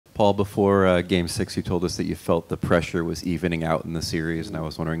Paul, before Game 6, you told us that you felt the pressure was evening out in the series, and I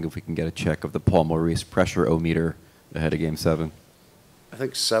was wondering if we can get a check of the Paul Maurice pressure-o-meter ahead of Game 7. I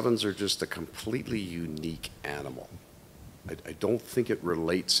think sevens are just a completely unique animal. I don't think it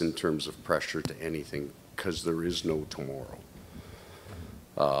relates in terms of pressure to anything because there is no tomorrow.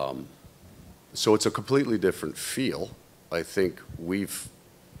 So it's a completely different feel. I think we've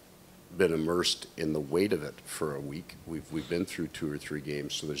been immersed in the weight of it for a week. We've been through 2 or 3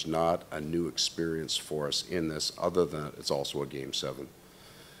 games, so there's not a new experience for us in this other than it's also a Game 7.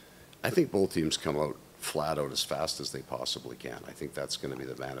 I think both teams come out flat out as fast as they possibly can. I think that's going to be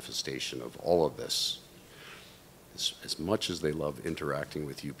the manifestation of all of this. As much as they love interacting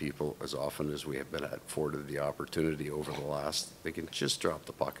with you people, as often as we have been afforded the opportunity over the last, they can just drop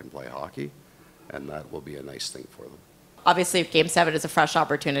the puck and play hockey, and that will be a nice thing for them. Obviously, Game 7 is a fresh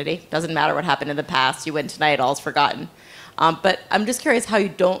opportunity. Doesn't matter what happened in the past. You win tonight, all's forgotten. But I'm just curious how you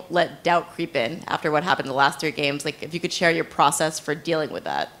don't let doubt creep in after what happened in the last 3 games. Like, if you could share your process for dealing with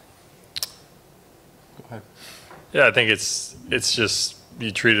that. Go ahead. Yeah, I think it's just you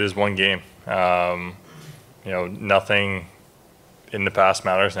treat it as one game. Nothing in the past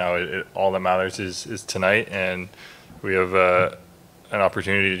matters now. All that matters is tonight, and we have an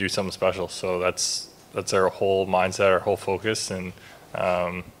opportunity to do something special. So that's our whole mindset, our whole focus, and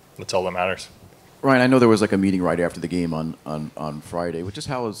that's all that matters. Ryan, I know there was like a meeting right after the game on Friday. Just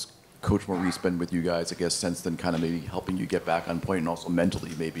how has Coach Maurice been with you guys, I guess, since then, kind of maybe helping you get back on point, and also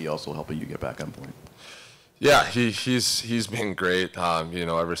mentally maybe also helping you get back on point? Yeah, he's been great.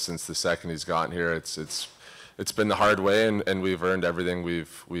 Ever since the second he's gotten here, it's been the hard way, and we've earned everything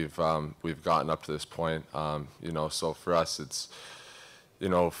we've gotten up to this point. So for us, it's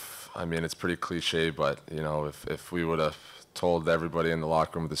it's pretty cliche, but if we would have told everybody in the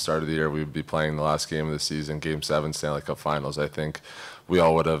locker room at the start of the year we would be playing the last game of the season, Game 7, Stanley Cup Finals, I think we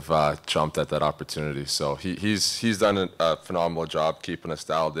all would have jumped at that opportunity. So he's done a phenomenal job keeping us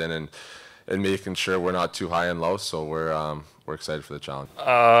dialed in and making sure we're not too high and low. So we're excited for the challenge.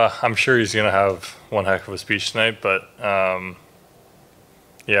 I'm sure he's going to have one heck of a speech tonight, but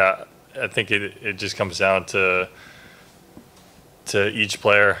yeah, I think it just comes down to each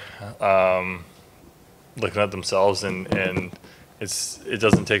player looking at themselves, and it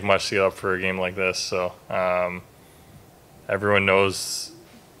doesn't take much to get up for a game like this. So everyone knows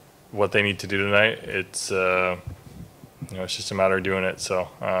what they need to do tonight. It's it's just a matter of doing it. So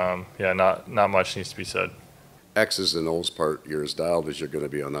yeah, not much needs to be said. X's and O's part, you're as dialed as you're going to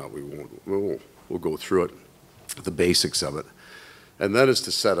be on that. We'll go through it, the basics of it. And that is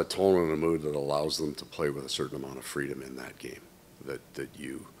to set a tone and a mood that allows them to play with a certain amount of freedom in that game, that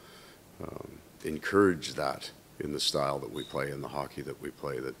you encourage that in the style that we play, in the hockey that we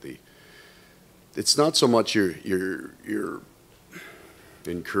play, it's not so much you're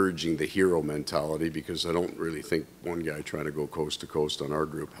encouraging the hero mentality, because I don't really think one guy trying to go coast to coast on our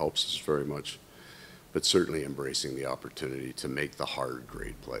group helps us very much, but certainly embracing the opportunity to make the hard,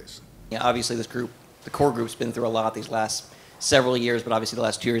 great plays. Yeah, obviously this group, the core group's been through a lot these last several years, but obviously the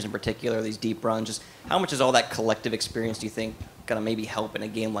last 2 years in particular, these deep runs. Just how much is all that collective experience, do you think, going to maybe help in a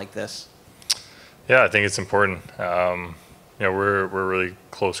game like this? Yeah, I think it's important. We're a really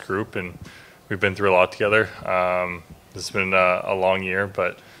close group, and we've been through a lot together. This has been a long year,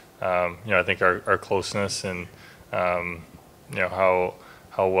 but I think our closeness and how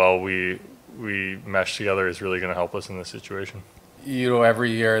well we mesh together is really going to help us in this situation.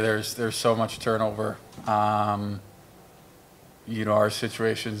 Every year there's so much turnover. Our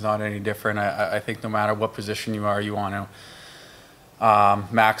situation's not any different. I think no matter what position you are, you want to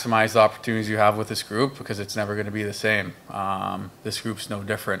maximize the opportunities you have with this group, because it's never going to be the same. This group's no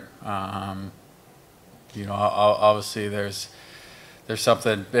different. Obviously there's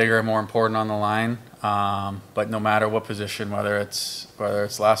something bigger and more important on the line. But no matter what position, whether it's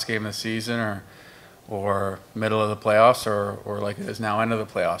last game of the season or middle of the playoffs or like it is now end of the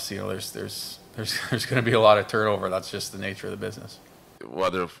playoffs, there's going to be a lot of turnover. That's just the nature of the business.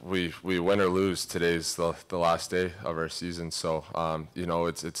 Whether we win or lose, today's the last day of our season. So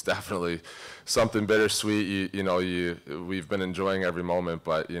it's definitely something bittersweet. We've been enjoying every moment,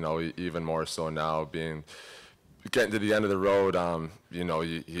 but even more so now, getting to the end of the road.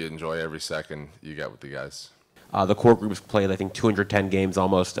 You enjoy every second you get with the guys. The core group's played, I think, 210 games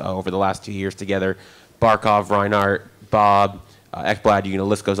almost over the last 2 years together. Barkov, Reinhart, Bob, Ekblad, the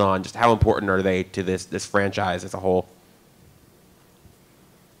list goes on. Just how important are they to this franchise as a whole?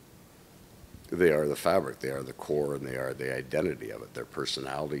 They are the fabric, they are the core, and they are the identity of it. Their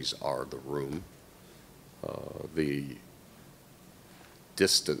personalities are the room. The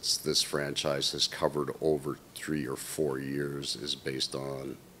distance this franchise has covered over 3 or 4 years is based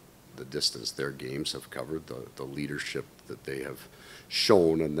on the distance their games have covered, the leadership that they have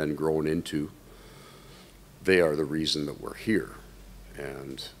shown and then grown into. They are the reason that we're here.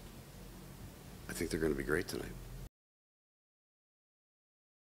 And I think they're going to be great tonight.